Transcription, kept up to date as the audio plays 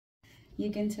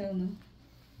You can tell, no?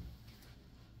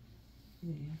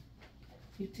 Yeah.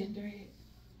 You tender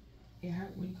it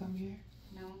hurt when you come here?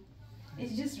 No.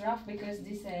 It's just rough because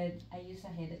they said I use a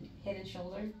head and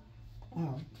shoulder.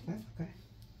 Oh, that's okay.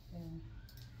 Yeah.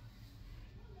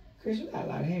 Chris, you got a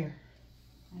lot of hair.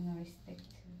 I know I stick to.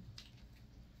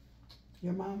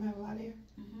 Your mom have a lot of hair?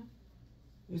 Mm-hmm.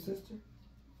 Your sister?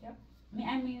 Yep.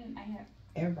 I mean, I have.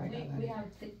 Everybody got a lot We of hair.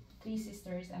 have three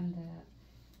sisters and the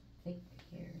thick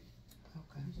hair.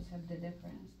 Okay. We just have the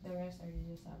difference. The rest are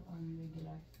just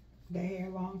regular. Their hair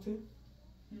long too?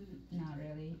 Not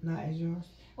really. Not as yours?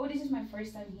 Oh, this is my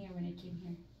first time here when I came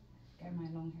here. Got my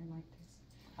long hair like this.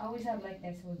 I always have like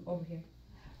this over here.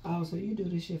 Oh, so you do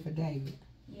this shit for David?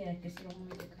 Yeah, because you don't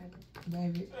want me to cut it.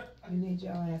 David, you need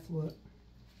your ass whooped.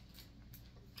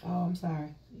 Oh, I'm sorry.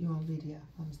 You on video.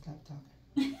 I'm gonna stop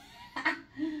talking.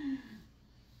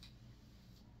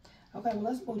 Okay, well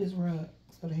let's move this rug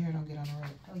so the hair don't get on the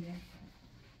rug. Oh yeah.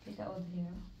 Take out all the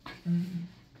hair. Mm-hmm.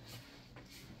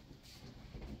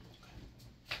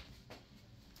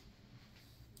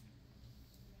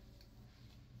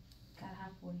 Got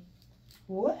halfway.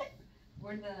 What?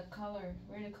 Where the color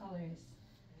is.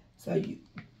 So you,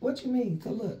 what you mean?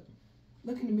 So look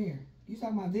in the mirror. You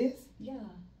talking about this? Yeah.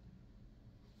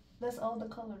 That's all the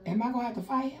color. Am I gonna have to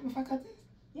fight him if I cut this?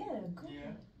 Yeah, good.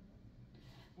 Yeah.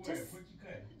 Just- What you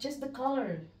cut? Just the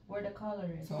color. Where the color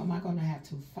is. So am I gonna have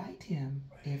to fight him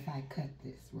if I cut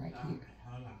this right here?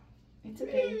 Hold on. It's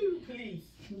okay. Please.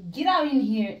 Get out in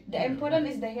here. The important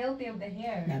is the healthy of the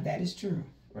hair. Now that is true.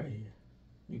 Right here.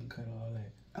 You can cut all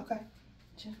that. Okay.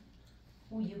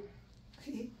 Who you?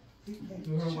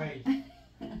 Do her waist.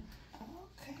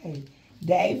 Okay.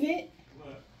 David,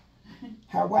 What?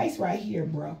 her waist right here,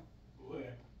 bro.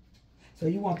 What? So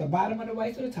you want the bottom of the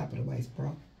waist or the top of the waist,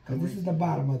 bro? Because this is the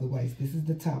bottom of the waist. This is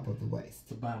the top of the waist.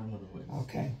 The bottom of the waist.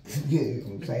 Okay.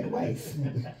 Yeah, say the waist.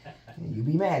 And you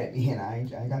be mad at me, and I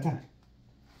ain't got time.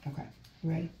 Okay. You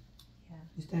ready? Yeah.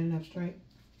 You standing up straight?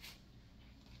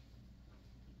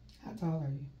 How tall are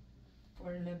you?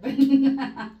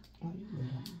 4'11". Oh, you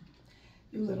little.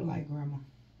 You little like grandma.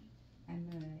 I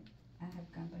know it. I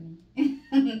have company.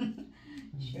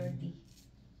 Shorty.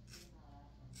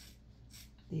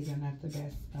 These are not the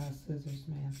best scissors,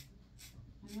 ma'am.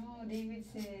 No, David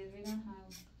said we don't have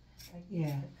like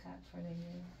Yeah. the cut for the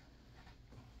hair.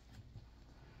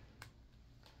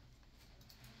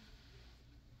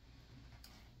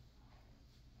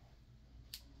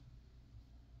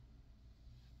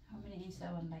 How many inch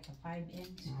that one? Like a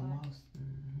 5-inch? Almost.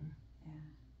 Mm-hmm. Yeah.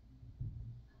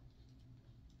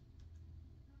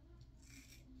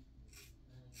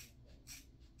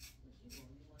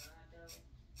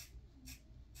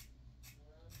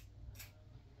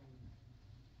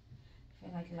 I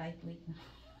feel like lightweight now.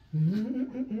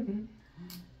 Mm-hmm.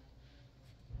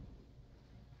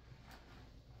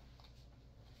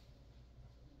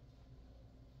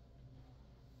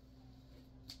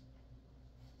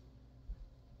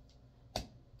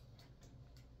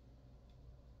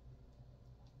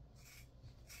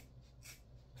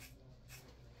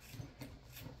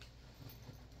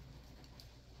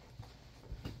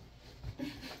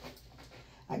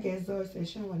 I guess Zoe said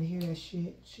she don't want to hear that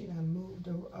shit. She done moved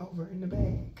her over in the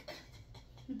bag.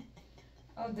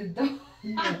 Oh, the dog.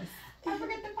 Yes. I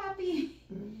forgot the puppy.